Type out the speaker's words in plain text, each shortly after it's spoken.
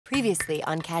Previously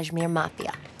on Cashmere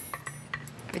Mafia.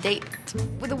 A date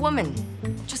with a woman.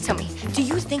 Just tell me, do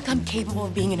you think I'm capable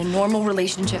of being in a normal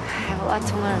relationship? I have a lot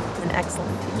to learn. An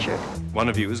excellent teacher. One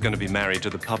of you is going to be married to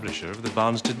the publisher of the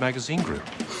Barnstead magazine group.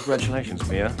 Congratulations,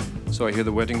 Mia. So I hear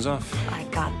the wedding's off. I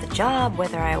got the job.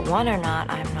 Whether I won or not,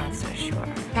 I'm not so sure.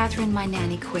 Catherine, my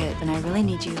nanny quit, and I really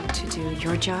need you to do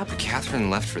your job. Catherine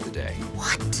left for the day.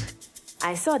 What?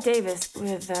 I saw Davis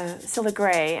with Cilla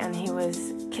Gray, and he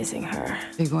was kissing her.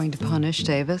 Are you going to punish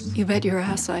Davis? You bet your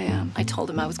ass I am. I told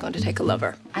him I was going to take a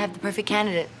lover. I have the perfect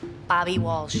candidate, Bobby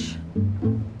Walsh.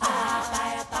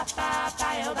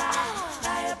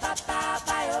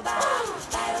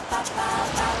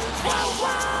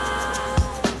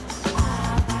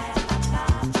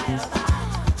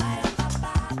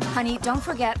 Honey, don't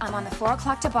forget, I'm on the 4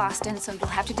 o'clock to Boston, so you'll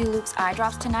have to do Luke's eye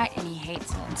drops tonight, and he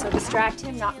hates him. So distract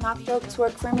him, knock jokes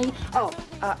work for me. Oh,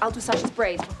 I'll do Sasha's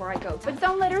braids before I go. But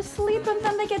don't let her sleep, and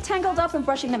then they get tangled up, and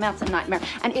brushing them out's a nightmare.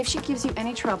 And if she gives you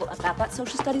any trouble about that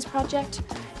social studies project,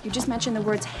 you just mention the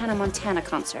words Hannah Montana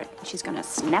concert. She's gonna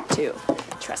snap to.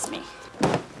 Trust me.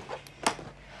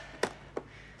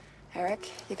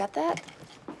 Eric, you got that?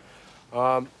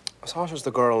 Sasha's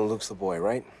the girl and Luke's the boy,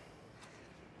 right?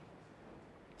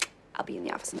 I'll be in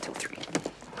the office until 3.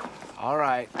 All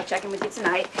right. I'll check in with you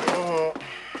tonight.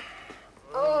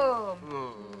 Oh.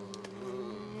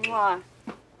 Mwah.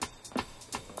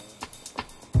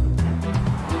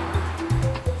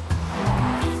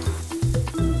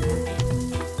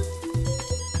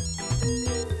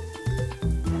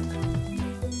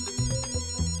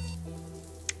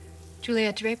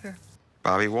 Juliet Draper.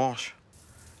 Bobby Walsh.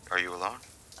 Are you alone?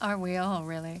 Are we all,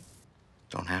 really?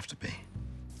 Don't have to be.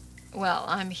 Well,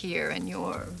 I'm here, and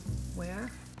you're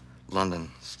where? London,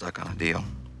 stuck on a deal.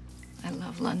 I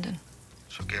love London.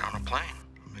 So get on a plane.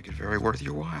 Make it very worth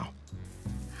your while.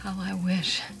 How I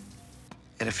wish.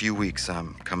 In a few weeks,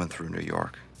 I'm coming through New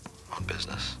York on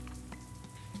business.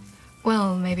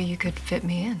 Well, maybe you could fit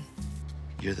me in.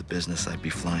 You're the business I'd be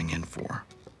flying in for.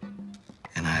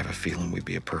 And I have a feeling we'd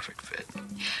be a perfect fit.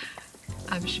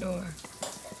 I'm sure.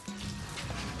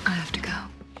 I have to go.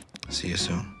 See you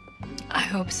soon. I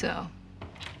hope so.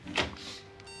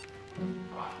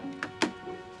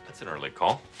 That's an early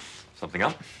call. Something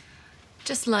up?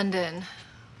 Just London,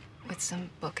 with some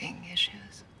booking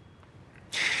issues.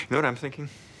 You know what I'm thinking?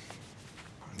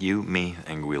 You, me,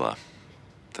 Anguilla.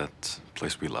 That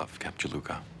place we love,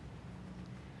 Capjaluca.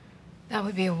 That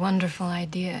would be a wonderful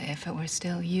idea if it were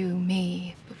still you,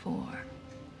 me, before.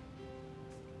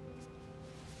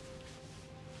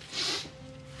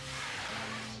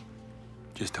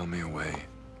 Just tell me a way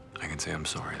I can say I'm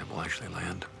sorry that we'll actually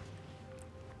land.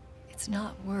 It's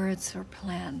not words or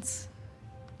plans.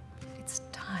 It's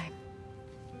time.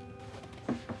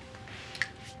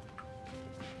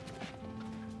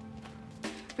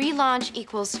 Relaunch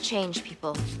equals change,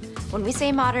 people. When we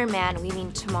say modern man, we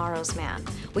mean tomorrow's man.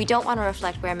 We don't want to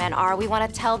reflect where men are. We want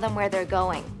to tell them where they're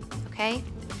going, okay?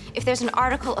 If there's an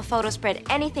article, a photo spread,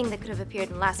 anything that could have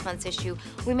appeared in last month's issue,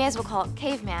 we may as well call it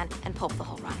Caveman and pulp the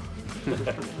whole run.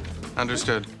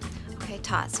 Understood. Okay,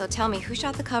 Todd, so tell me, who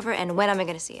shot the cover and when am I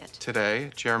going to see it? Today,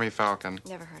 Jeremy Falcon.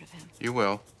 Never heard of him. You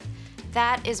will.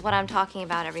 That is what I'm talking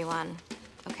about, everyone.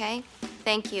 Okay?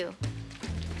 Thank you.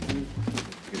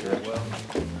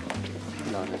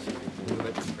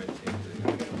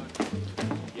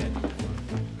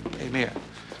 Hey, Mia.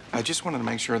 I just wanted to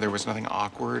make sure there was nothing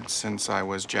awkward since I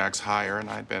was Jack's hire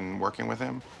and I'd been working with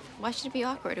him. Why should it be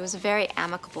awkward? It was a very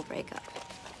amicable breakup.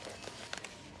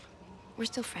 We're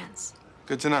still friends.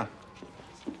 Good to know.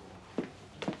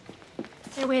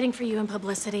 They're waiting for you in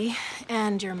publicity,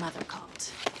 and your mother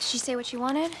called. Did she say what she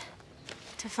wanted?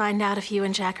 To find out if you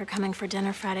and Jack are coming for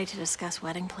dinner Friday to discuss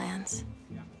wedding plans.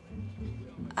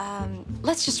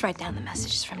 Let's just write down the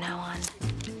messages from now on.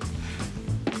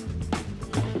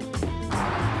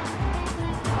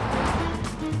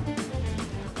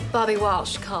 Bobby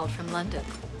Walsh called from London.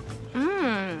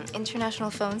 International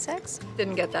phone sex?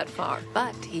 Didn't get that far,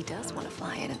 but he does want to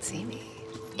fly in and see me.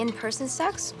 In-person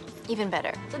sex? Even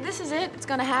better. So this is it? It's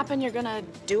gonna happen? You're gonna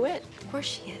do it? Of course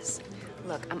she is.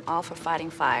 Look, I'm all for fighting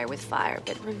fire with fire,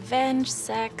 but revenge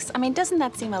sex, I mean, doesn't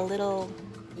that seem a little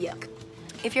yuck?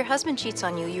 If your husband cheats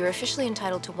on you, you're officially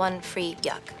entitled to one free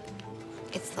yuck.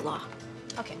 It's the law.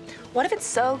 Okay, what if it's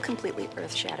so completely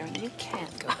earth-shattering you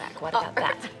can't go back? What about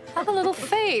that? Have a little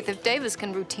faith. If Davis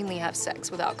can routinely have sex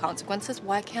without consequences,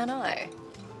 why can't I?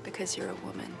 Because you're a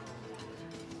woman.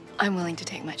 I'm willing to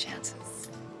take my chances.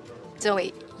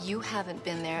 Zoe, you haven't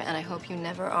been there, and I hope you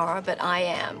never are, but I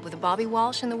am, with a Bobby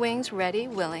Walsh in the wings, ready,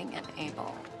 willing, and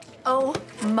able. Oh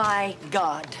my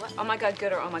God. What? Oh my God,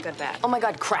 good or oh my God, bad? Oh my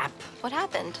God, crap. What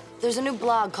happened? There's a new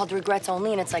blog called Regrets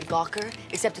Only, and it's like Gawker,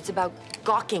 except it's about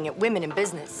gawking at women in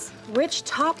business. Which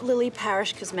top Lily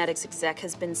Parish cosmetics exec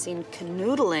has been seen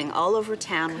canoodling all over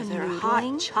town with her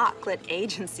hot chocolate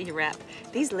agency rep?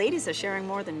 These ladies are sharing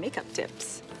more than makeup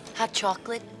tips. Hot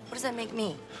chocolate? What does that make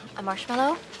me? A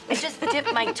marshmallow? I just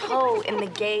dipped my toe in the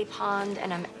gay pond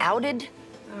and I'm outed.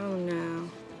 Oh no.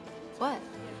 What?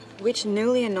 Which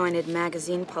newly anointed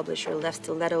magazine publisher left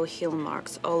stiletto heel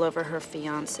marks all over her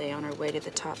fiance on her way to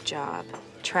the top job,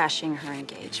 trashing her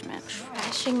engagement?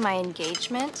 Trashing my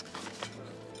engagement?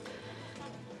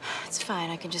 It's fine.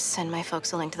 I can just send my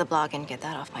folks a link to the blog and get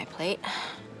that off my plate.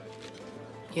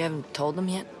 You haven't told them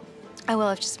yet? I will.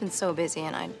 I've just been so busy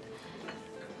and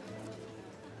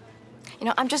you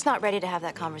know, I'm just not ready to have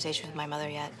that conversation with my mother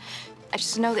yet. I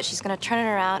just know that she's gonna turn it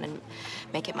around and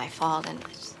make it my fault, and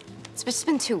it's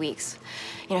been 2 weeks.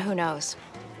 You know, who knows?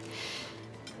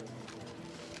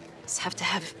 Just have to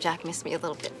have Jack miss me a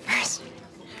little bit first.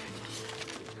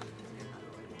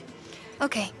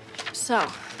 Okay, so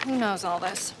who knows all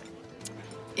this?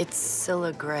 It's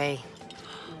Cilla Gray.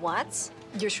 What?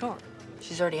 You're sure?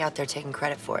 She's already out there taking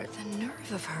credit for it. The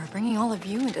nerve of her bringing all of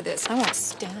you into this. I won't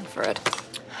stand for it.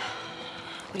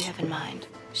 What do you have in mind?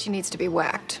 She needs to be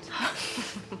whacked.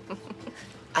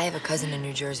 I have a cousin in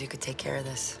New Jersey who could take care of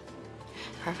this.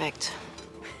 Perfect.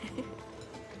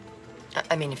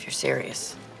 I mean, if you're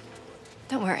serious.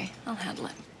 Don't worry, I'll handle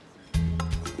it.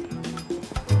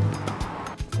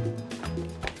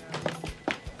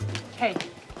 Hey,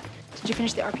 did you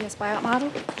finish the RPS buyout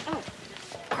model? Oh,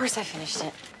 of course I finished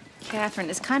it. Katherine,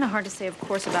 it's kind of hard to say of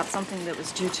course about something that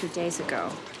was due 2 days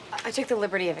ago. I took the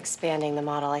liberty of expanding the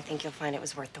model. I think you'll find it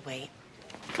was worth the wait.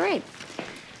 Great.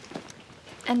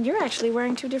 And you're actually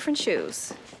wearing 2 different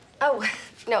shoes. Oh,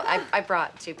 no, I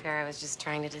brought 2 pair. I was just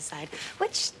trying to decide.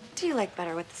 Which do you like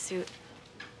better with the suit?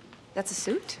 That's a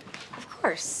suit? Of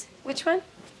course. Which one?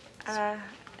 I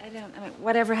mean,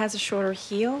 whatever has a shorter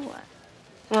heel.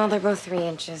 Well, they're both 3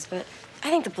 inches, but I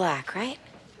think the black, right?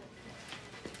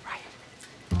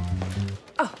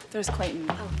 Oh, there's Clayton.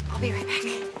 Oh, I'll be right back.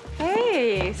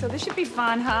 Hey, so this should be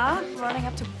fun, huh? Running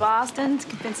up to Boston to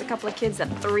convince a couple of kids that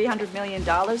 $300 million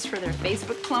for their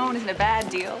Facebook clone isn't a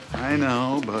bad deal. I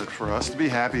know, but for us to be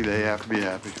happy, they have to be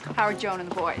happy. How are Joan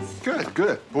and the boys? Good,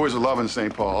 good. Boys are loving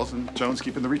St. Paul's, and Joan's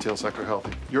keeping the retail sector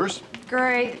healthy. Yours?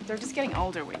 Great. They're just getting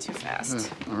older way too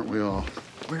fast. Aren't we all?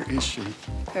 Where is she?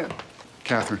 Who?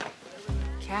 Katherine.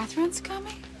 Katherine's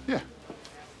coming? Yeah.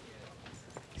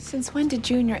 Since when did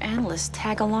junior analysts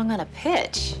tag along on a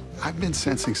pitch? I've been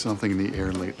sensing something in the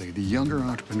air lately. The younger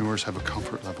entrepreneurs have a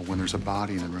comfort level when there's a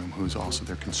body in the room who's also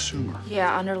their consumer.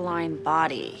 Yeah, underlying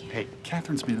body. Hey,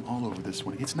 Katherine's been all over this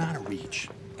one. It's not a reach.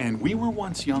 And we were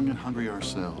once young and hungry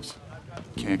ourselves.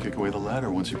 Can't kick away the ladder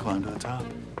once you climb to the top.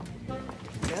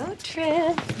 Road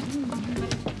trip.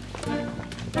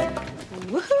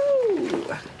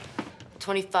 Woohoo!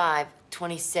 25,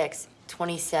 26,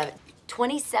 27.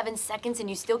 27 seconds and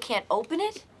you still can't open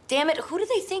it? Damn it, who do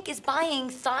they think is buying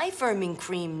thigh firming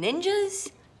cream,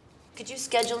 ninjas? Could you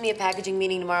schedule me a packaging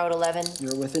meeting tomorrow at 11?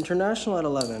 You're with International at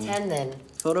 11. 10 then.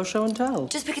 Photo show and tell.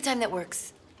 Just pick a time that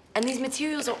works. And these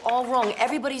materials are all wrong.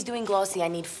 Everybody's doing glossy. I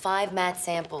need 5 matte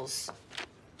samples.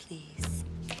 Please.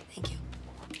 Thank you.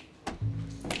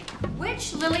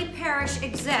 Which Lily Parish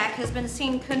exec has been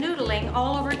seen canoodling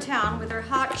all over town with her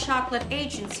hot chocolate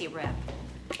agency rep?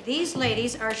 These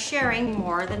ladies are sharing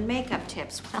more than makeup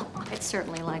tips. Well, I'd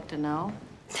certainly like to know.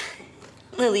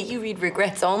 Lily, you read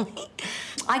Regrets Only?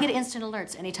 I get instant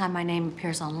alerts anytime my name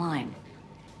appears online.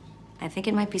 I think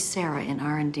it might be Sarah in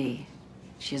R&D.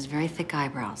 She has very thick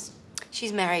eyebrows.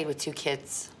 She's married with 2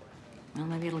 kids. Well,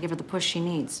 maybe it'll give her the push she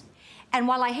needs. And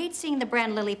while I hate seeing the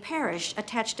brand Lily Parish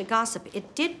attached to gossip,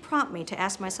 it did prompt me to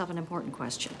ask myself an important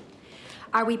question.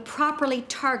 Are we properly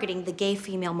targeting the gay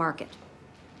female market?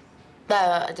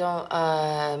 I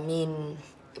don't mean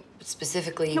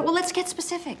specifically. No, well, let's get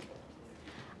specific.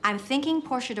 I'm thinking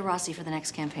Portia de Rossi for the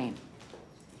next campaign.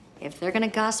 If they're gonna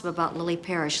gossip about Lily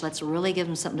Parish, let's really give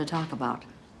them something to talk about.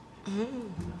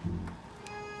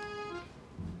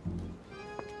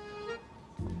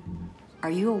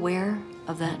 Are you aware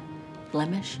of that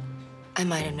blemish? I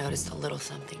might have noticed a little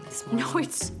something this morning. No,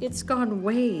 it's gone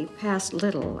way past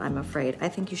little, I'm afraid. I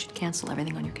think you should cancel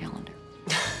everything on your calendar.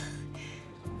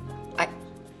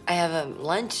 I have a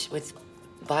lunch with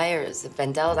buyers at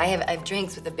Vendel's. I have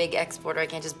drinks with a big exporter. I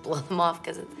can't just blow them off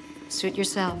because Suit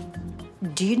yourself.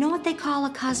 Do you know what they call a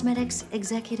cosmetics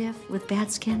executive with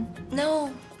bad skin?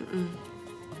 No.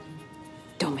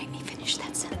 Don't make me finish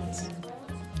that sentence.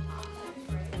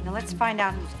 Now let's find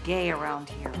out who's gay around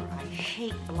here. I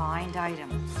hate blind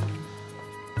items.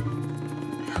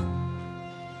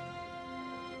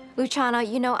 Luciana,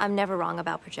 you know I'm never wrong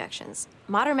about projections.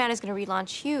 Modern Man is going to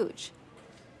relaunch huge.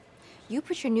 You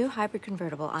put your new hybrid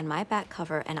convertible on my back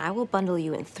cover, and I will bundle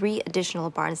you in 3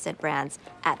 additional Barnstead brands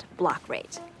at block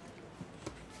rate.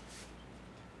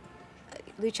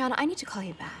 Luciana, I need to call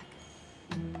you back.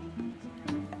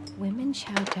 Women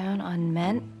chow down on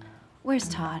men? Where's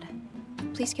Todd?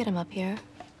 Please get him up here.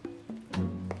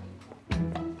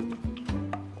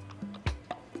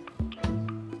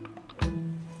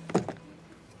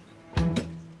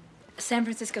 San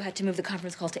Francisco had to move the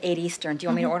conference call to 8 Eastern. Do you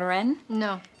want me to order in?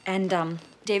 No. And,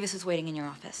 Davis is waiting in your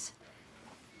office.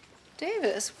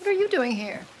 Davis, what are you doing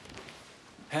here?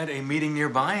 Had a meeting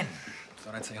nearby and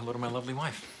thought I'd say hello to my lovely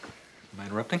wife. Am I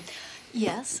interrupting?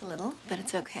 Yes, a little, but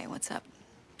it's okay. What's up?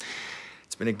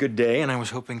 It's been a good day, and I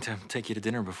was hoping to take you to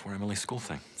dinner before Emily's school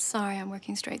thing. Sorry, I'm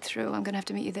working straight through. I'm gonna have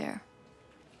to meet you there.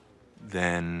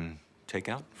 Then take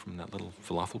out from that little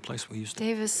falafel place we used to.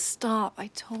 Davis, stop. I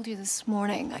told you this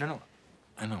morning. I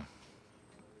know.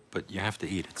 But you have to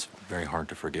eat. It's very hard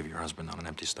to forgive your husband on an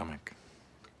empty stomach.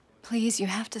 Please, you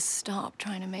have to stop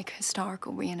trying to make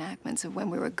historical reenactments of when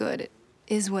we were good. It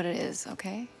is what it is,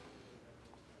 okay?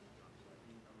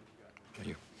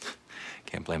 You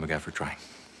can't blame a guy for trying.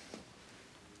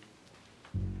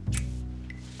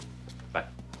 Bye.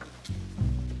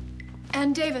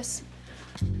 And Davis,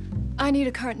 I need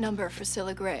a current number for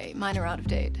Cilla Gray. Mine are out of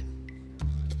date.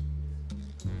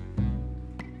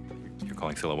 You're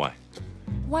calling Cilla why?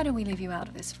 Why don't we leave you out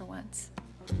of this for once?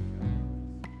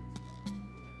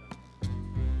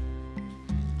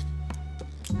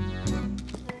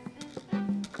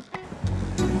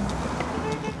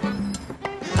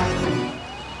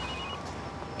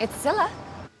 It's Cilla.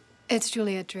 It's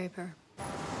Juliet Draper.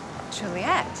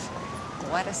 Juliet.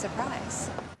 What a surprise.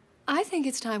 I think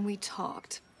it's time we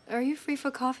talked. Are you free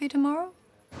for coffee tomorrow?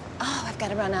 Oh, I've got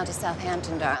to run out to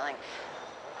Southampton, darling.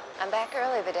 I'm back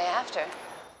early the day after.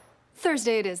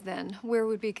 Thursday it is then. Where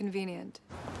would be convenient?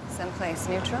 Someplace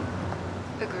neutral?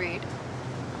 Agreed.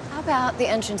 How about the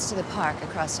entrance to the park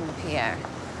across from the Pierre?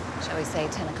 Shall we say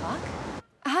 10 o'clock?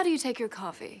 How do you take your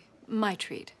coffee? My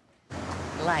treat.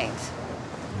 Light.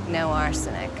 No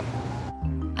arsenic.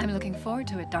 I'm looking forward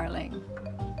to it, darling.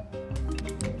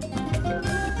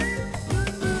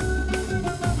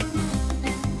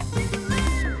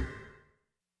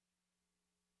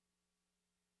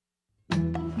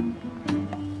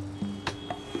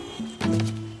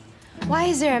 Why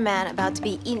is there a man about to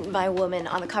be eaten by a woman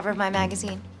on the cover of my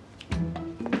magazine?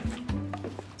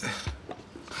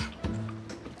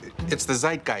 It's the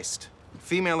zeitgeist.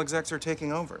 Female execs are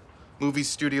taking over. Movie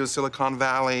studios, Silicon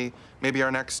Valley, maybe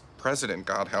our next president,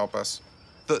 God help us.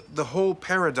 The whole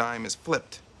paradigm is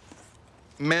flipped.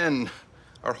 Men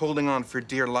are holding on for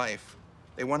dear life.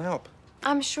 They want help.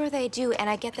 I'm sure they do, and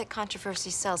I get that controversy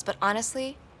sells, but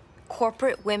honestly,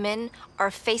 corporate women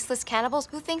are faceless cannibals.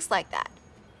 Who thinks like that?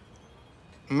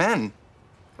 Men.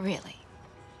 Really?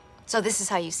 So this is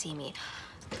how you see me.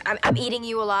 I'm eating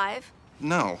you alive?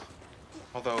 No.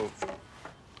 Although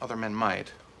other men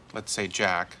might. Let's say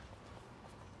Jack.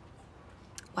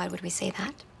 Why would we say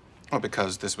that? Well,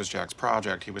 because this was Jack's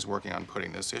project. He was working on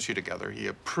putting this issue together. He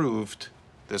approved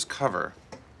this cover.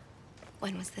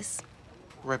 When was this?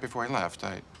 Right before he left.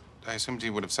 I assumed he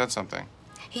would have said something.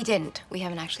 He didn't. We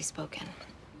haven't actually spoken.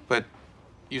 But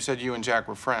you said you and Jack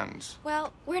were friends.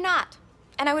 Well, we're not.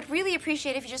 And I would really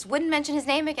appreciate if you just wouldn't mention his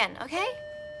name again, okay?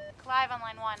 Clive on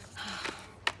line 1.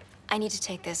 I need to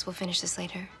take this. We'll finish this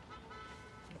later.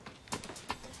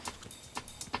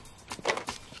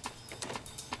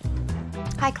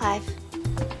 Hi, Clive.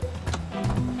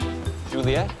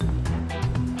 Juliet?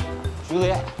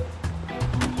 Juliet?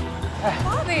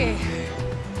 Bobby!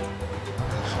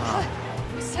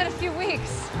 You said a few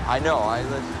weeks. I know.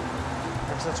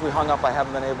 Ever since we hung up, I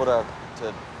haven't been able to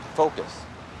focus.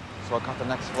 So I caught the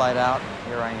next flight out.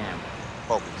 Here I am,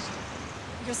 focused.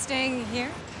 You're staying here?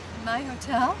 My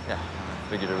hotel? Yeah, I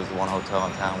figured it was the one hotel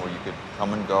in town where you could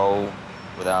come and go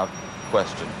without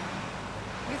question.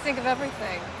 You think of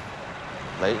everything.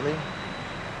 Lately,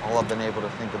 all I've been able to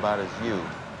think about is you.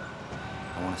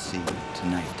 I want to see you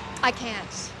tonight. I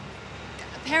can't.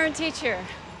 Parent-teacher.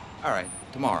 All right,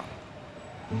 tomorrow.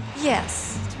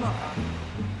 Yes, tomorrow.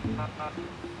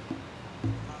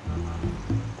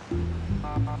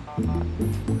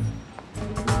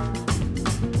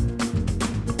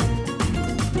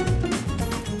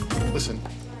 Listen,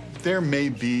 there may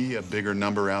be a bigger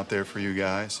number out there for you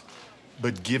guys,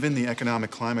 but given the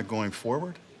economic climate going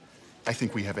forward, I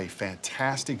think we have a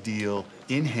fantastic deal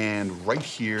in hand right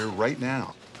here, right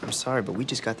now. I'm sorry, but we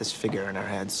just got this figure in our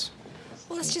heads.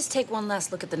 Well, let's just take one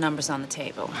last look at the numbers on the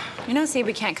table. You know, see if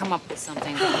we can't come up with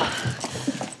something.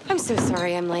 I'm so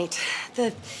sorry I'm late.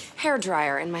 The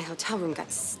hairdryer in my hotel room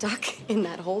got stuck in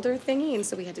that holder thingy, and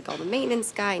so we had to call the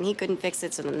maintenance guy, and he couldn't fix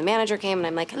it, so then the manager came, and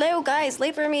I'm like, hello, guys,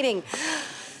 late for a meeting.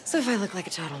 So if I look like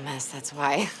a total mess, that's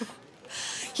why.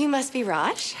 You must be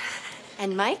Raj.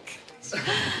 And Mike?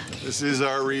 This is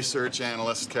our research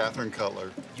analyst, Catherine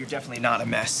Cutler. You're definitely not a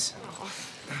mess.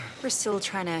 We're still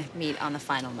trying to meet on the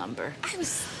final number. I was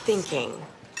thinking,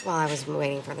 while I was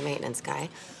waiting for the maintenance guy,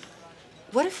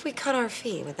 what if we cut our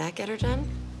fee? Would that get her done?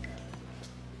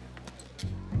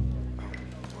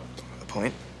 A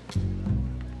point?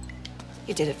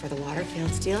 You did it for the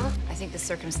Waterfields deal? I think the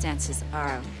circumstances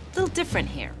are a little different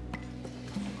here.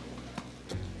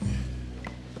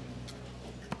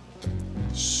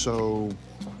 So,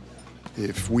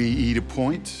 if we eat a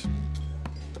point,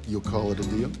 you'll call it a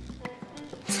deal?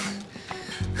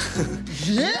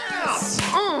 Yes!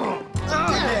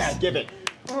 Yeah, give it.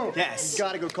 Yes. You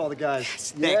gotta go call the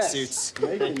guys. Thanks, Suits.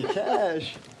 Making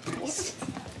cash.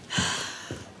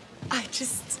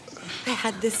 I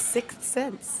had this sixth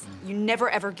sense. You never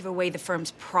ever give away the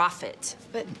firm's profit.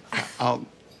 But I'll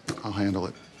handle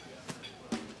it.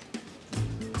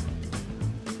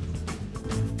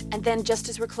 And then just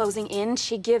as we're closing in,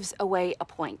 she gives away a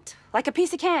point. Like a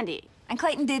piece of candy. And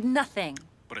Clayton did nothing.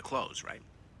 But it closed, right?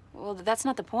 Well, that's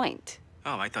not the point.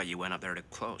 Oh, I thought you went up there to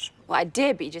close. Well, I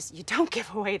did, but you don't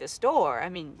give away the store. I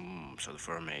mean... So the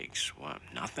firm makes, what,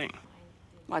 nothing?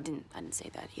 Well, I didn't say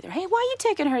that either. Hey, why are you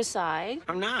taking her side?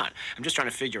 I'm not. I'm just trying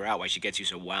to figure out why she gets you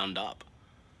so wound up.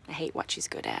 I hate what she's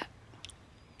good at.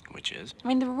 Which is? I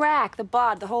mean, the rack, the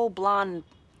bod, the whole blonde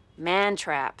man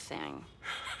trap thing.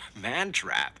 Man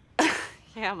trap?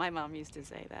 Yeah, my mom used to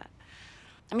say that.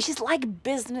 I mean, she's like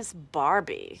business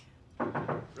Barbie.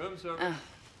 Room service.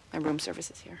 My room service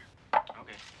is here.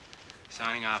 Okay.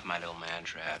 Signing off, my little man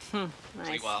trap. Nice.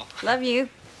 Sleep well. Love you.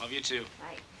 Love you too.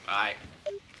 Bye.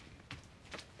 Bye.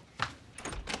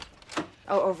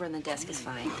 Oh, over in the desk is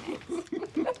fine.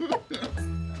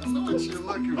 I know what you're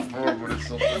looking for, but it's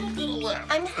a little left.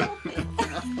 I'm helping.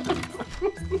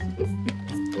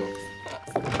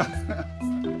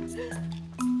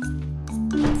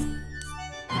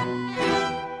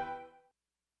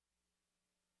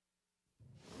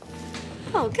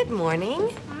 Oh, good morning.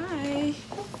 Hi.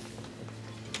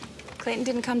 Clayton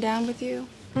didn't come down with you?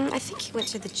 I think he went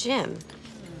to the gym.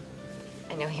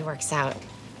 I know he works out.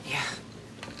 Yeah.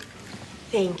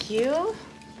 Thank you.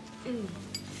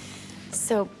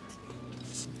 So,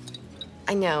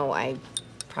 I know I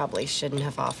probably shouldn't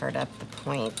have offered up the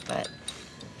point, but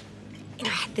I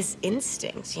had this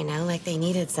instinct, like they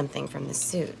needed something from the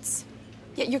suits.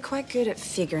 Yeah, you're quite good at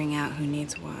figuring out who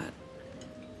needs what.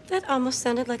 That almost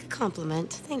sounded like a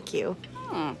compliment. Thank you.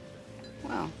 Oh,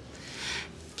 well.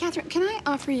 Catherine, can I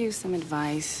offer you some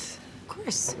advice? Of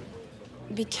course.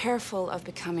 Be careful of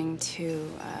becoming too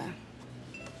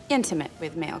intimate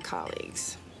with male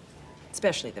colleagues,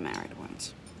 especially the married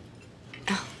ones.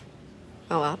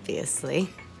 Oh, obviously.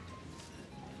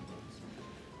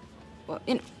 Well,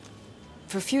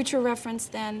 for future reference,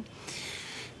 then,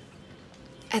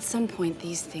 at some point,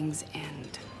 these things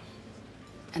end.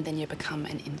 And then you become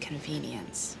an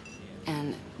inconvenience.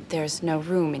 And there's no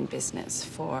room in business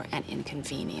for an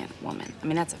inconvenient woman. I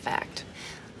mean, that's a fact.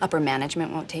 Upper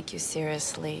management won't take you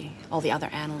seriously. All the other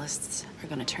analysts are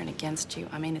going to turn against you.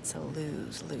 I mean, it's a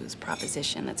lose-lose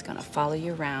proposition that's going to follow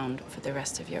you around for the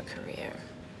rest of your career.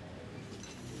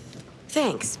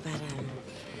 Thanks, but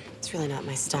it's really not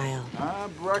my style.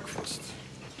 Breakfast.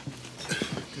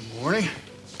 Good morning.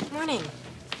 Good morning.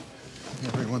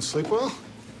 Everyone sleep well?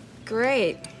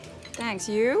 Great. Thanks.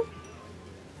 You?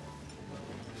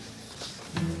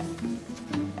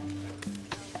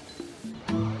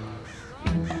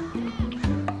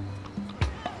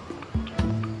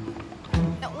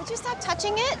 Would you stop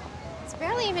touching it? It's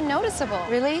barely even noticeable.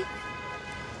 Really?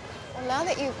 Well, now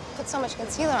that you put so much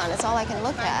concealer on, it's all I can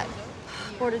look at.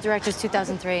 Board of Directors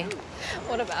 2003.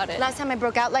 What about it? Last time I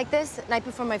broke out like this, night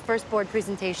before my first board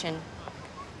presentation.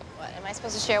 What, am I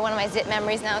supposed to share one of my zit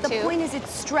memories now, The too? point is, it's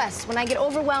stress. When I get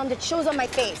overwhelmed, it shows on my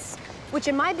face. Which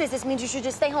in my business means you should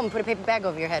just stay home and put a paper bag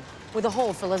over your head with a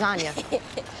hole for lasagna.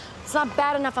 It's not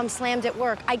bad enough I'm slammed at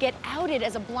work. I get outed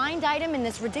as a blind item in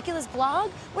this ridiculous blog.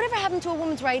 Whatever happened to a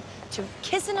woman's right to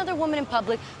kiss another woman in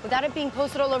public without it being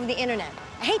posted all over the internet?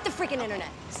 I hate the freaking internet.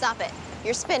 Stop it.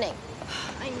 You're spinning.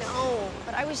 I know,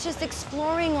 but I was just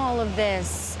exploring all of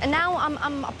this. And now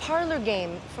I'm a parlor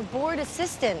game for board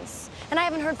assistance. And I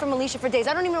haven't heard from Alicia for days.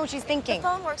 I don't even know what she's thinking. The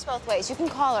phone works both ways. You can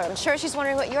call her. I'm sure she's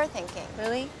wondering what you're thinking.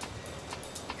 Really?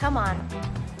 Come on.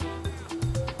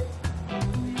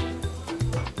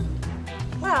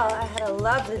 Well, I had a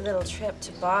lovely little trip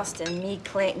to Boston, me,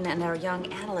 Clayton, and our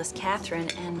young analyst, Katherine,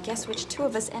 and guess which two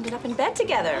of us ended up in bed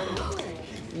together?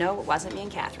 No, it wasn't me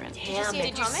and Katherine.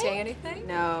 Did you say anything?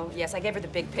 No. Yes, I gave her the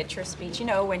big picture speech. You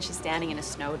know, when she's standing in a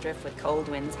snowdrift with cold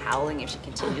winds howling if she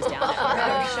continues down that road.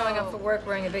 I'll be showing up for work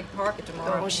wearing a big parka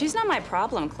tomorrow. Well, she's not my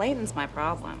problem. Clayton's my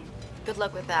problem. Good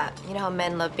luck with that. You know how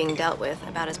men love being dealt with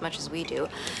about as much as we do.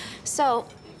 So,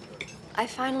 I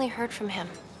finally heard from him.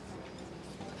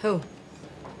 Who?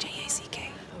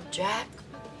 J-A-C-K. Oh, Jack?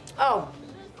 Oh,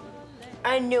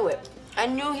 I knew it. I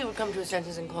knew he would come to his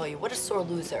senses and call you. What a sore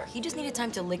loser. He just needed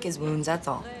time to lick his wounds, that's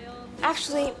all.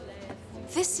 Actually,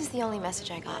 this is the only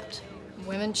message I got.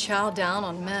 Women chow down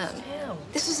on men. Ew.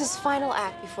 This was his final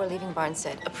act before leaving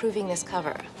Barnstead, approving this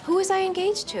cover. Who was I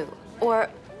engaged to? Or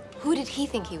who did he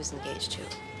think he was engaged to?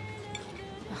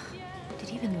 Did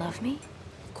he even love me?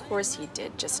 Of course he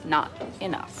did, just not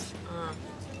enough.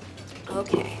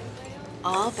 Okay.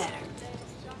 All better.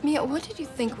 Mia, what did you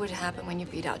think would happen when you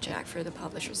beat out Jack for the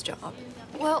publisher's job?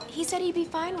 Well, he said he'd be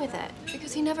fine with it.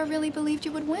 Because he never really believed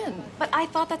you would win. But I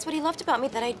thought that's what he loved about me,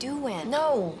 that I do win.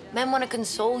 No, men want to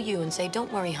console you and say,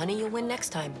 don't worry, honey, you'll win next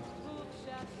time.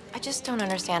 I just don't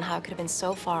understand how it could have been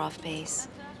so far off base.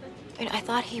 I mean, I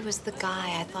thought he was the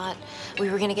guy. I thought we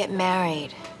were gonna get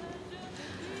married.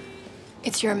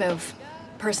 It's your move.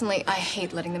 Personally, I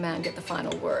hate letting the man get the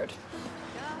final word.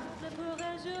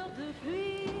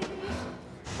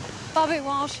 Bobby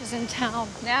Walsh is in town.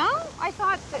 No? I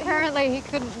thought that Apparently he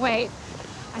couldn't wait.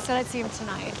 I said I'd see him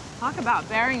tonight. Talk about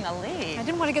bearing the lead. I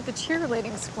didn't want to get the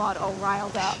cheerleading squad all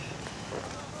riled up.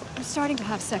 I'm starting to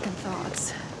have second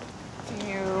thoughts. Do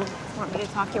you want me to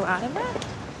talk you out of it?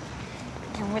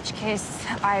 In which case,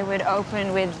 I would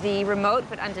open with the remote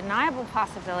but undeniable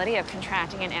possibility of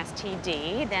contracting an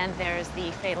STD. Then there's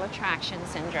the fatal attraction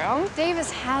syndrome.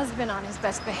 Davis has been on his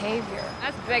best behavior.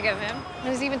 That's big of him. He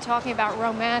was even talking about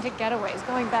romantic getaways,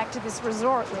 going back to this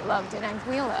resort we loved in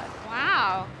Anguilla.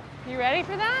 Wow. You ready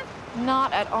for that?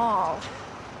 Not at all.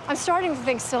 I'm starting to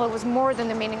think Cilla was more than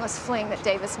the meaningless fling that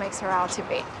Davis makes her out to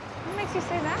be. What makes you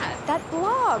say that? That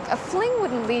blog. A fling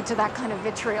wouldn't lead to that kind of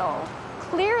vitriol.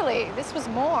 Clearly, this was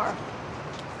more.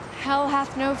 Hell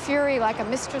hath no fury like a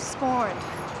mistress scorned.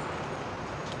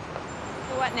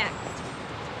 So what next?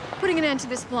 Putting an end to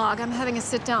this blog. I'm having a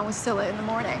sit-down with Cilla in the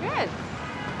morning. Good.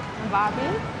 And Bobby?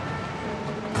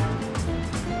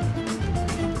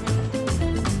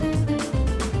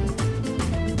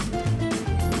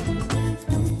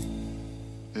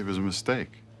 It was a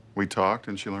mistake. We talked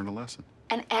and she learned a lesson.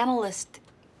 An analyst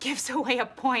gives away a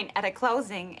point at a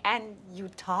closing, and you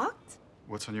talked?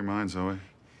 What's on your mind, Zoe?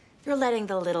 You're letting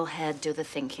the little head do the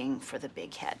thinking for the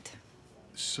big head.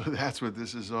 So that's what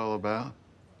this is all about?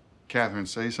 Katherine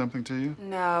say something to you?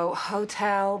 No,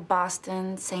 hotel,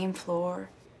 Boston, same floor.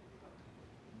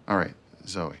 All right,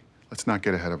 Zoe, let's not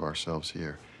get ahead of ourselves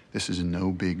here. This is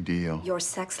no big deal. Your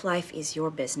sex life is your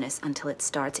business until it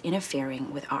starts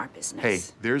interfering with our business. Hey,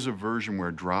 there's a version where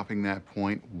dropping that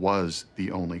point was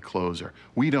the only closer.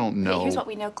 We don't know. Hey, here's what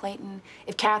we know, Clayton.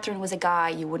 If Katherine was a guy,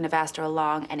 you wouldn't have asked her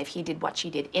along, and if he did what she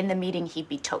did in the meeting, he'd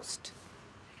be toast.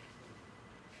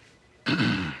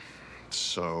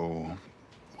 So,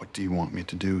 what do you want me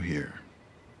to do here?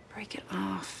 Break it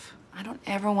off. I don't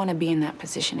ever want to be in that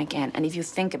position again. And if you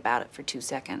think about it for 2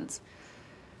 seconds,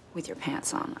 with your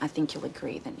pants on, I think you'll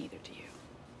agree that neither do you.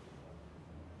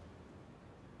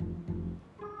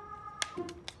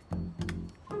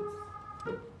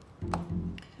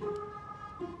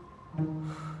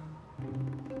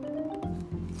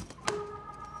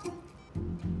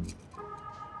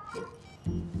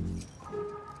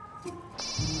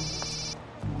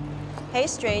 Hey,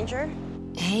 stranger.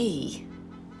 Hey,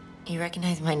 you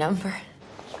recognize my number?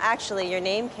 Actually, your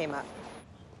name came up.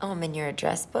 Oh, I'm in your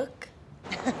address book?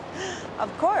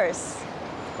 Of course.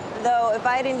 Though, if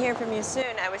I didn't hear from you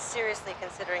soon, I was seriously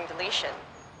considering deletion.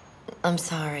 I'm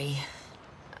sorry.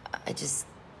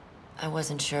 I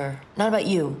wasn't sure. Not about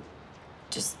you.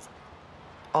 Just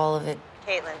all of it.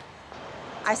 Caitlin,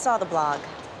 I saw the blog.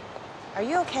 Are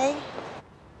you okay?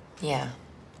 Yeah.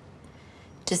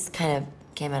 Just kind of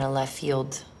came out of left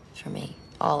field for me.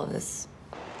 All of this.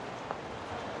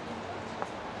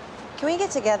 Can we get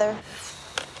together?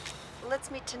 Let's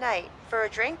meet tonight for a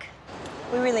drink.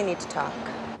 We really need to talk.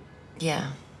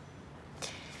 Yeah.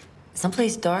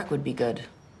 Someplace dark would be good.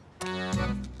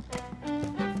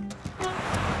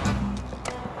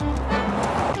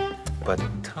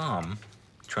 But Tom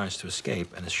tries to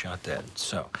escape and is shot dead.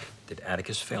 So, did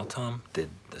Atticus fail Tom? Did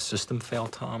the system fail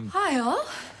Tom? Hi, all.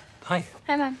 Hi.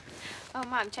 Hi, Mom. Oh,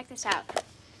 Mom, check this out.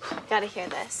 Gotta hear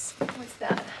this. What's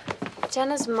that?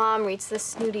 Jenna's mom reads this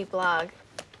snooty blog.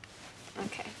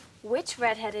 Okay. Which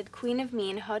redheaded queen of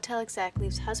mean hotel exec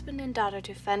leaves husband and daughter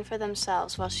to fend for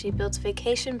themselves while she builds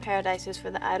vacation paradises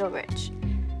for the idle rich?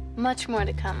 Much more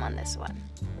to come on this one.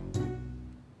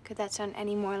 Could that sound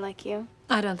any more like you?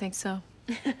 I don't think so.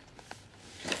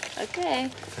 Okay.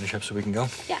 Finish up so we can go?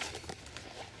 Yeah.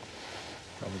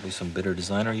 Probably some bitter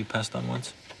designer you passed on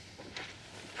once?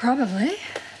 Probably.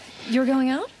 You're going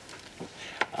out?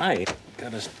 I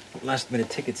got us last-minute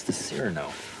tickets to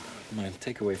Cyrano. My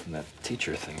takeaway from that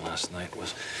teacher thing last night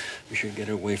was we should get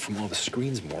away from all the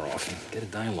screens more often, get a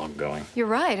dialogue going. You're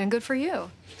right, and good for you.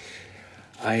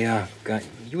 I got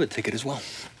you a ticket as well.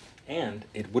 And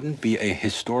it wouldn't be a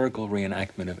historical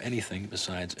reenactment of anything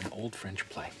besides an old French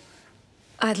play.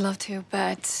 I'd love to,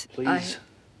 but Please.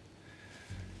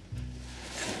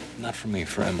 Not for me,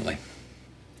 for Emily.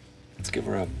 Let's give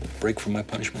her a break from my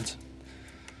punishments.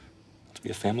 Let's be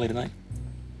a family tonight.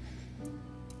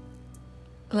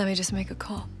 Let me just make a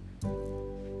call.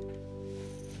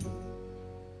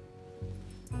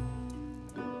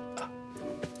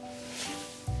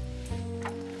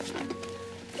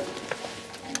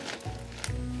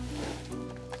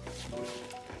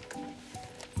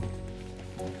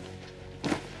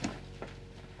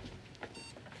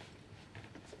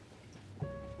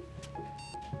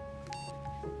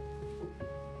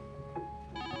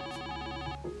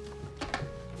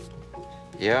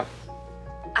 Yep.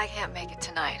 I can't make it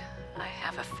tonight. I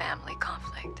have a family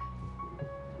conflict.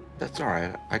 That's all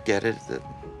right. I get it.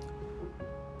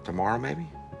 Tomorrow, maybe?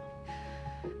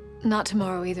 Not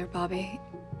tomorrow either, Bobby.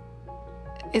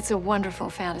 It's a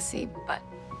wonderful fantasy, but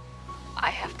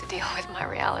I have to deal with my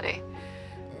reality.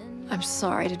 I'm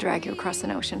sorry to drag you across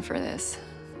an ocean for this.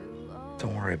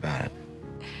 Don't worry about it.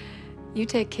 You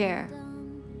take care.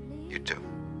 You too.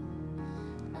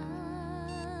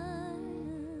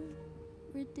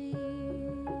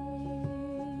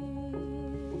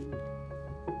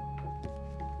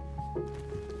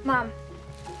 Mom,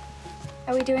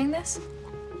 are we doing this?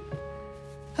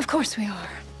 Of course we are.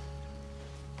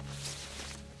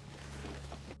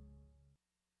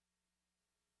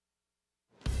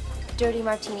 Dirty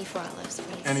martini for olives,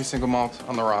 please. Any single malt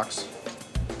on the rocks.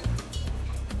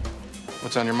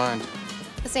 What's on your mind?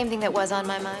 The same thing that was on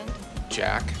my mind.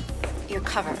 Jack? Your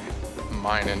cover.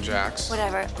 Mine and Jack's.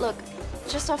 Whatever. Look,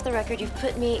 just off the record, you've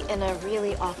put me in a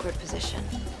really awkward position.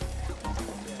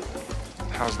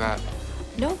 How's that?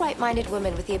 No right-minded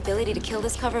woman with the ability to kill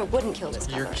this cover wouldn't kill this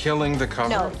cover. You're killing the cover?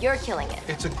 No, you're killing it.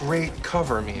 It's a great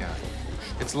cover, Mia.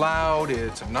 It's loud,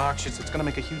 it's obnoxious, it's gonna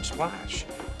make a huge splash.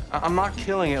 I'm not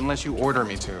killing it unless you order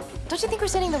me to. Don't you think we're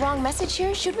sending the wrong message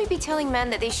here? Should we be telling men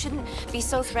that they shouldn't be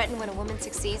so threatened when a woman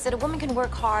succeeds? That a woman can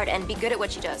work hard and be good at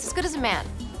what she does, as good as a man.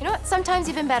 You know what? Sometimes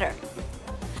even better.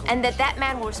 And that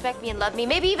man will respect me and love me,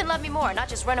 maybe even love me more, not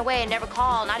just run away and never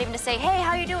call, not even to say, hey,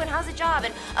 how you doing? How's the job?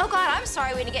 And, oh, God, I'm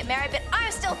sorry we didn't get married, but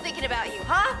I'm still thinking about you,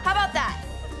 huh? How about that?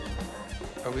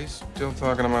 Are we still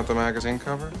talking about the magazine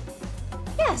cover?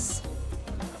 Yes.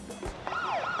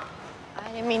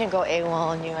 I didn't mean to go AWOL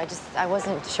on you. I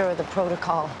wasn't sure of the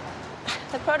protocol.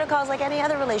 The protocol's like any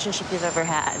other relationship you've ever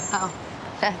had. Oh,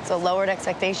 so lowered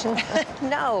expectations?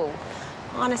 No,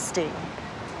 honesty.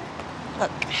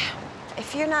 Look,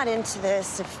 if you're not into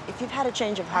this, if you've had a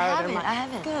change of heart, I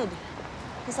haven't. Good,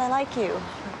 because I like you.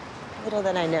 Little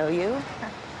than I know you.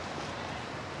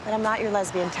 But I'm not your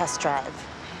lesbian test drive.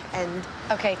 And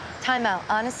okay, time out.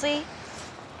 Honestly,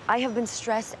 I have been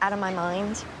stressed out of my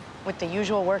mind with the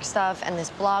usual work stuff and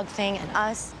this blog thing and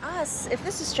us. Us? If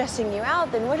this is stressing you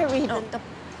out, then what are we? No,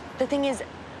 the thing is,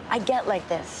 I get like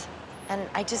this, and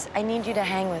I need you to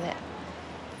hang with it.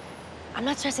 I'm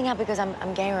not stressing out because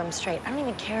I'm gay or I'm straight. I don't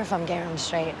even care if I'm gay or I'm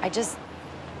straight.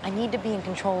 I need to be in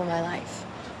control of my life.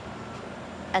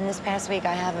 And this past week,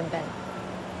 I haven't been.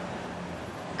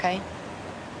 Okay?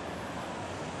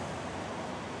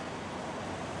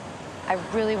 I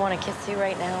really want to kiss you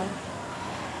right now.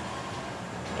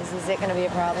 Is it gonna be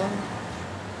a problem?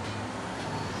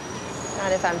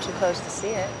 Not if I'm too close to see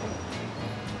it.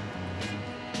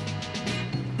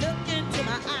 Look into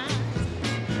my eyes,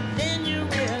 then you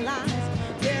realize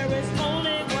there is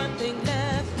only one thing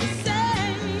left to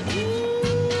say.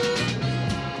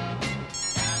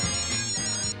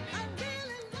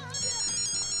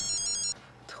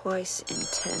 Twice in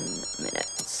 10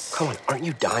 minutes. Come on, aren't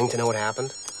you dying to know what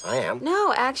happened? I am.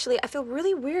 No, actually, I feel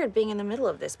really weird being in the middle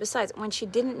of this. Besides, when she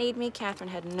didn't need me,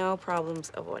 Katherine had no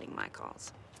problems avoiding my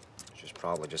calls. Just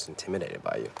probably just intimidated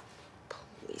by you.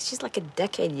 She's like a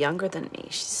decade younger than me.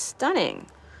 She's stunning.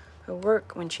 Her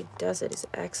work, when she does it, is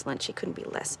excellent. She couldn't be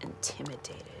less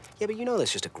intimidated. Yeah, but you know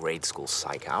that's just a grade school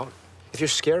psych out. If you're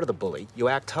scared of the bully, you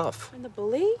act tough. And the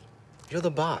bully? You're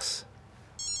the boss.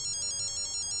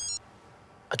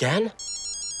 Again?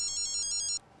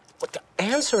 What the?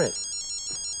 Answer it.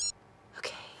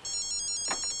 Okay.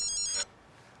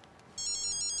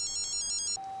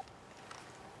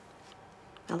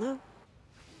 Hello?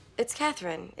 It's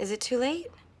Katherine. Is it too late?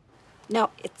 No,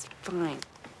 it's fine.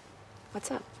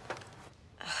 What's up?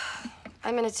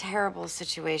 I'm in a terrible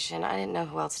situation. I didn't know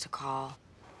who else to call.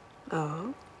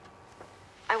 Oh?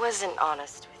 I wasn't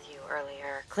honest with you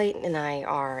earlier. Clayton and I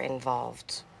are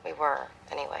involved. We were,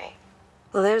 anyway.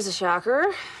 Well, there's a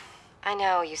shocker. I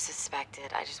know you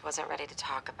suspected. I just wasn't ready to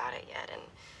talk about it yet. And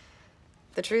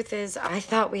the truth is, I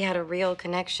thought we had a real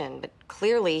connection, but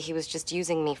clearly he was just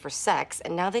using me for sex.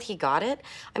 And now that he got it,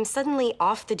 I'm suddenly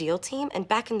off the deal team and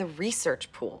back in the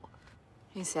research pool.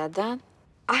 He said that?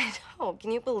 I know.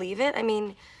 Can you believe it? I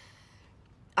mean,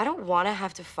 I don't want to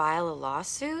have to file a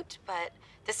lawsuit, but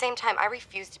at the same time, I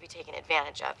refuse to be taken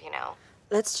advantage of, you know?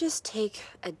 Let's just take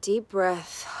a deep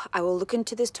breath. I will look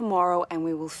into this tomorrow, and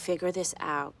we will figure this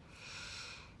out.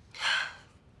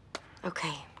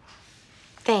 Okay.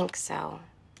 Thanks,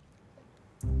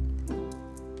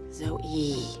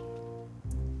 Zoe.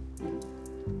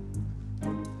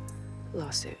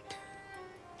 Lawsuit.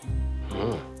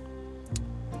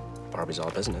 Barbie's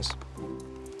all business.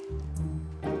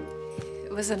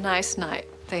 It was a nice night.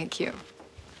 Thank you.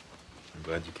 I'm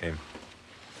glad you came.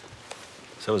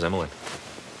 So is Emily.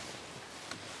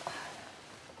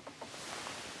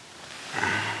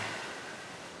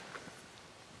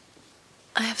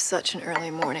 I have such an early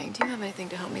morning. Do you have anything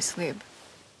to help me sleep?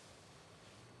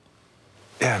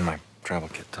 Yeah, in my travel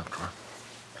kit, top drawer.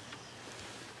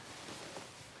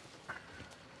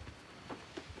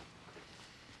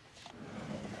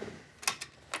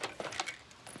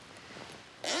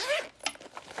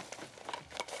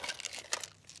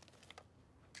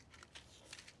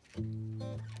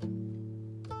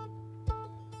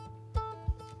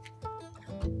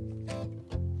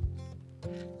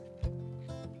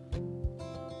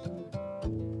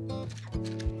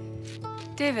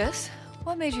 Davis,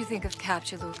 what made you think of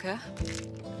Capjaluca?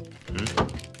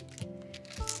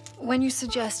 When you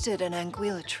suggested an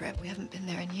Anguilla trip, we haven't been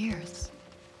there in years.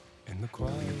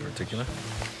 Anything in particular?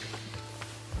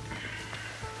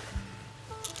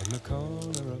 In the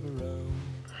corner of a room,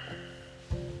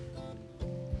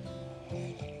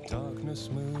 darkness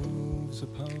moves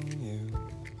upon you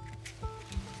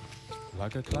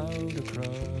like a cloud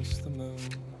across the moon.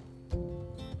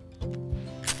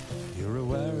 You're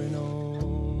aware in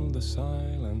all the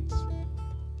silence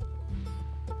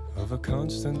of a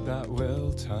constant that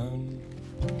will turn.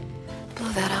 Blow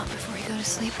that out before you go to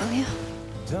sleep, will you?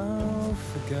 Don't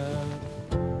forget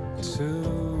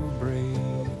to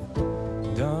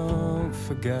breathe. Don't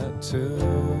forget to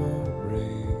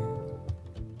breathe.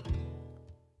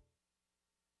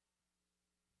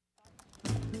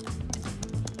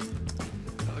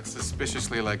 That looks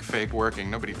suspiciously like fake working.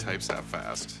 Nobody types that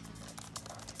fast.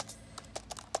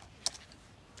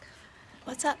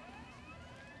 What's up?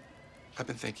 I've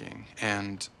been thinking,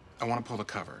 and I want to pull the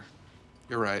cover.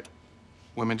 You're right.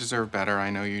 Women deserve better.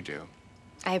 I know you do.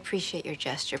 I appreciate your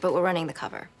gesture, but we're running the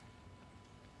cover.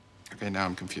 Okay, now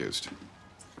I'm confused.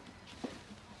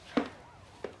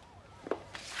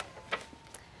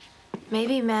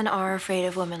 Maybe men are afraid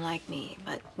of women like me,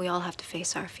 but we all have to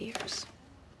face our fears.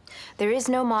 There is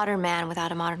no modern man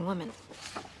without a modern woman.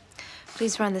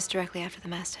 Please run this directly after the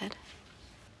masthead.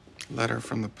 Letter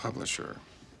from the publisher.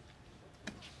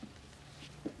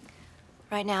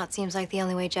 Right now, it seems like the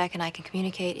only way Jack and I can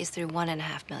communicate is through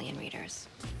 1.5 million readers.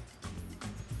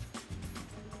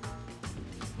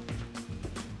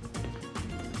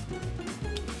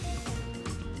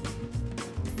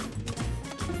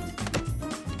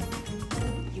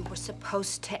 You were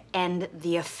supposed to end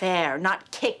the affair,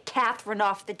 not kick Katherine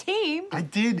off the team. I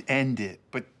did end it,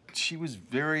 but she was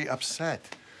very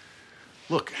upset.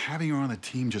 Look, having her on the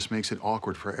team just makes it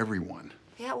awkward for everyone.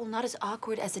 Yeah, well, not as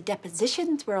awkward as the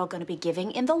depositions we're all going to be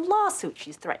giving in the lawsuit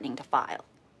she's threatening to file.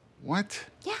 What?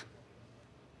 Yeah.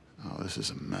 Oh, this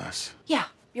is a mess. Yeah,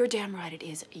 you're damn right it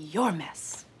is your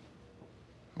mess.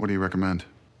 What do you recommend?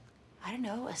 I don't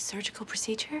know, a surgical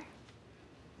procedure?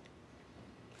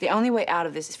 The only way out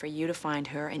of this is for you to find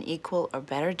her an equal or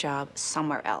better job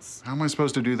somewhere else. How am I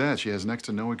supposed to do that? She has next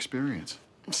to no experience.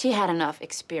 She had enough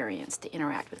experience to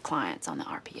interact with clients on the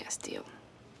RPS deal.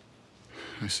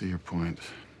 I see your point.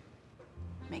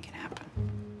 Make it happen.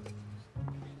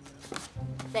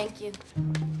 Thank you.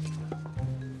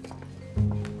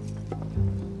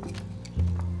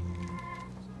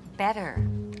 Better.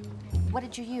 What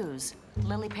did you use?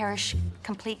 Lily Parrish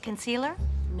Complete Concealer?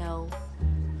 No.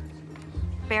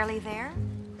 Barely there?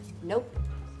 Nope.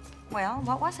 Well,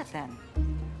 what was it then?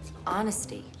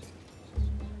 Honesty.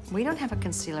 We don't have a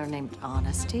concealer named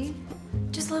Honesty.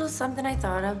 Just a little something I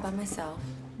thought of by myself.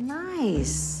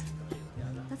 Nice.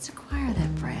 Let's acquire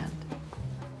that brand.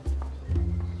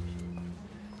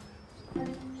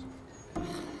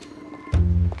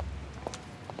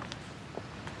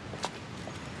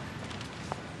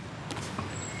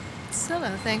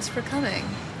 Cilla, thanks for coming.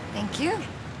 Thank you.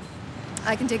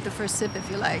 I can take the first sip if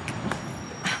you like.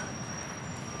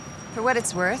 For what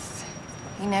it's worth,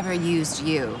 he never used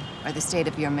you or the state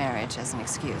of your marriage as an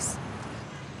excuse.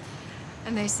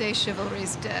 And they say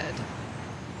chivalry's dead.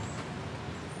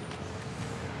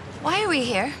 Why are we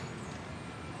here?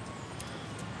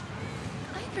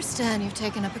 I understand you've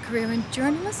taken up a career in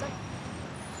journalism.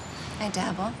 I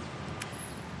dabble.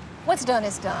 What's done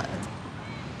is done.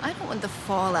 I don't want the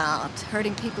fallout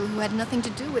hurting people who had nothing to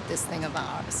do with this thing of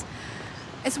ours.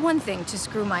 It's one thing to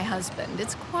screw my husband.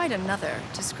 It's quite another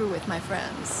to screw with my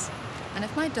friends. And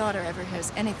if my daughter ever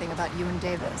hears anything about you and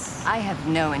Davis... I have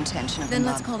no intention of Then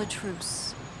let's call a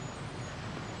truce.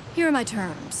 Here are my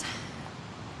terms.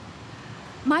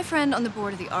 My friend on the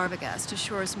board of the Arbogast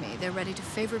assures me they're ready to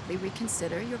favorably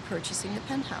reconsider your purchasing the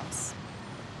penthouse.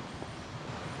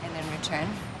 And in return?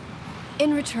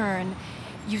 In return,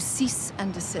 you cease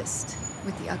and desist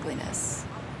with the ugliness.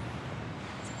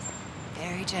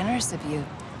 Very generous of you.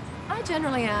 I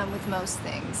generally am with most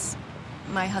things.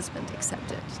 My husband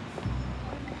accepted.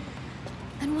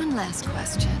 And one last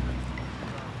question.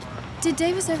 Did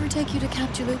Davis ever take you to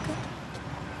Cap Juluca?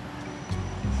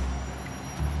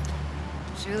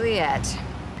 Juliet,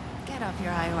 get off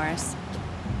your high horse.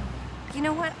 You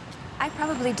know what? I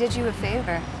probably did you a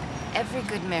favor. Every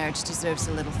good marriage deserves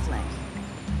a little fling.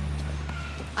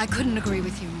 I couldn't agree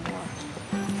with you more.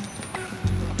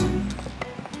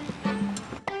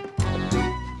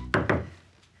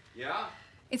 Yeah?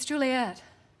 It's Juliet.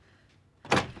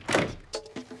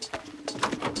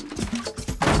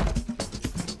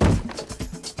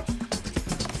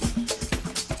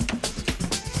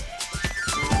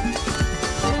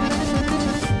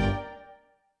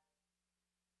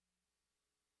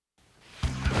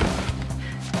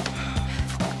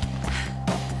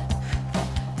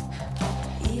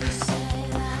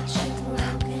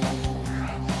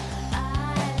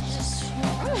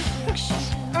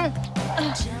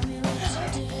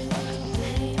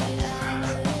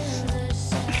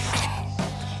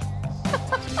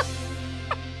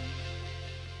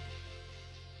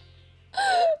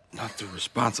 Not the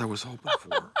response I was hoping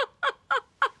for.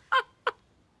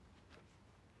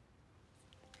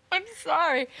 I'm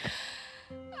sorry.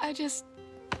 I just...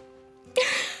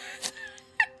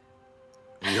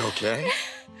 Are you okay?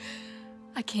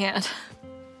 I can't.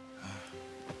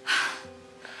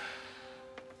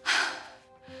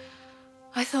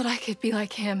 I thought I could be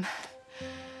like him.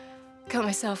 Cut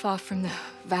myself off from the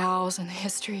vows and the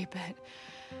history, but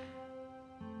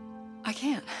I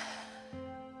can't.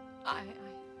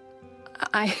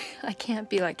 I can't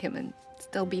be like him and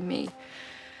still be me.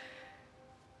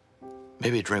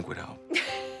 Maybe a drink would help.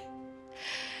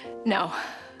 No.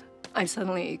 I'm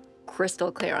suddenly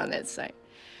crystal clear on this. I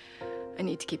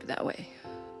need to keep it that way.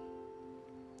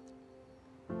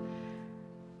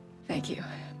 Thank you.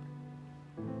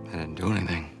 I didn't do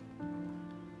anything.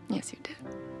 Yes, you did.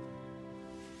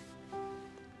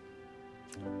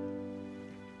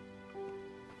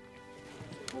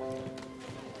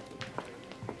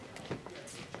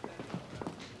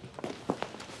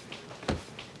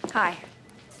 Hi.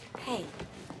 Hey.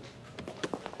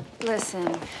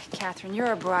 Listen, Katherine,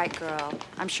 you're a bright girl.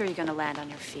 I'm sure you're gonna land on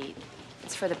your feet.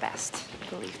 It's for the best,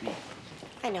 believe me.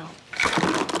 I know.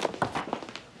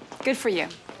 Good for you.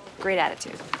 Great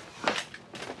attitude.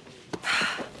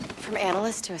 From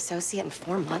analyst to associate in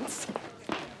 4 months?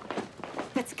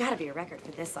 That's gotta be a record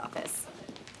for this office.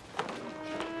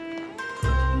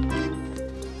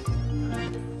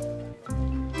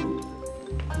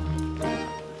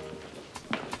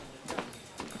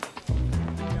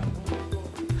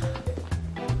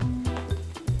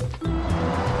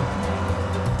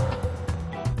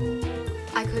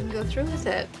 I couldn't go through with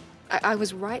it. I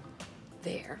was right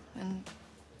there, and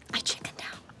I chickened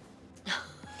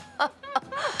out.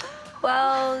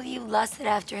 Well, you lusted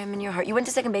after him in your heart. You went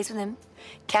to second base with him.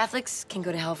 Catholics can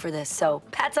go to hell for this, so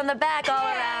pats on the back all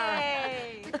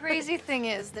around. the crazy thing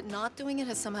is that not doing it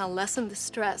has somehow lessened the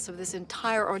stress of this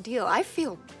entire ordeal. I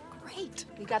feel great.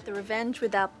 We got the revenge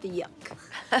without the yuck.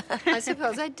 I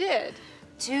suppose I did.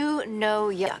 To no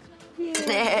yuck.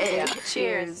 Yeah.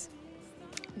 Cheers.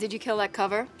 Did you kill that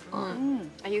cover?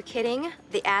 Are you kidding?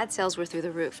 The ad sales were through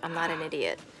the roof. I'm not an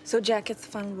idiot. So jacket's a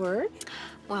fun word?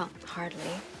 Well, hardly.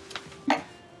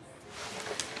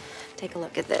 Take a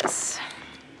look at this.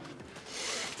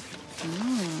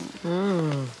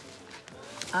 Oh.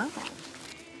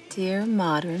 Dear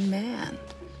modern man.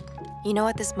 You know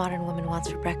what this modern woman wants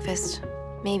for breakfast?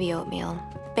 Maybe oatmeal.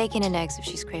 Bacon and eggs if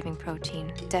she's craving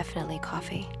protein. Definitely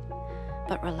coffee.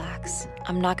 But relax.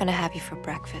 I'm not gonna have you for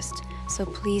breakfast. So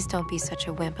please don't be such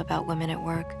a wimp about women at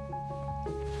work.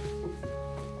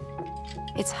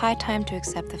 It's high time to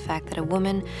accept the fact that a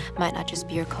woman might not just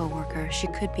be your coworker, she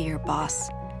could be your boss.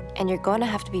 And you're going to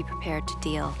have to be prepared to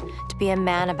deal, to be a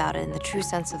man about it in the true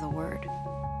sense of the word.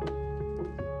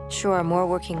 Sure, more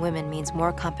working women means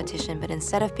more competition, but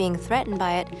instead of being threatened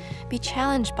by it, be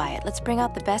challenged by it. Let's bring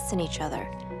out the best in each other.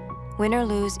 Win or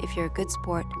lose, if you're a good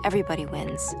sport, everybody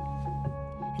wins.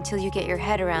 Until you get your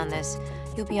head around this,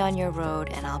 you'll be on your road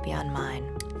and I'll be on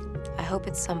mine. I hope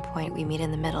at some point we meet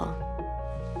in the middle.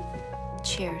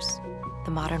 Cheers,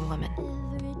 the modern woman.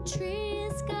 Every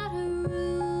tree's got a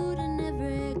root, and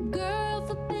every girl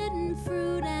forbidden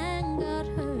fruit and got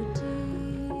her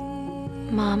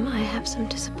tea. Mom, I have some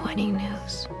disappointing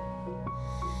news.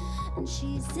 And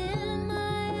she's in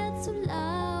my head so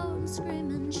loud and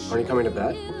screaming. Are you coming to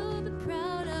bed? You'll be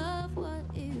proud of what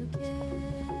you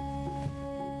came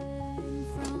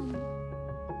from.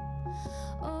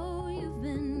 Oh, you've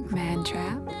been Man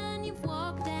trap? and you've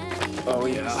walked and you've Oh,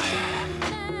 yeah.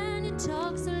 and you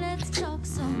talk, so let's talk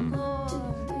some more.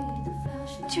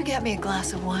 Would you get me a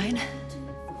glass of wine?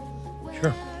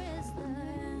 Sure.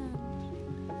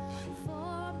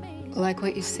 Like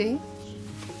what you see?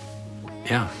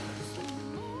 Yeah.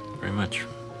 Very much.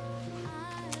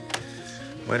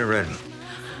 White or red?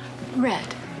 Red,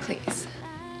 please.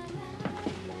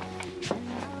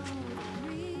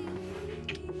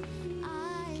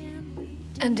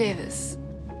 And Davis,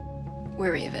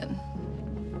 where have you been?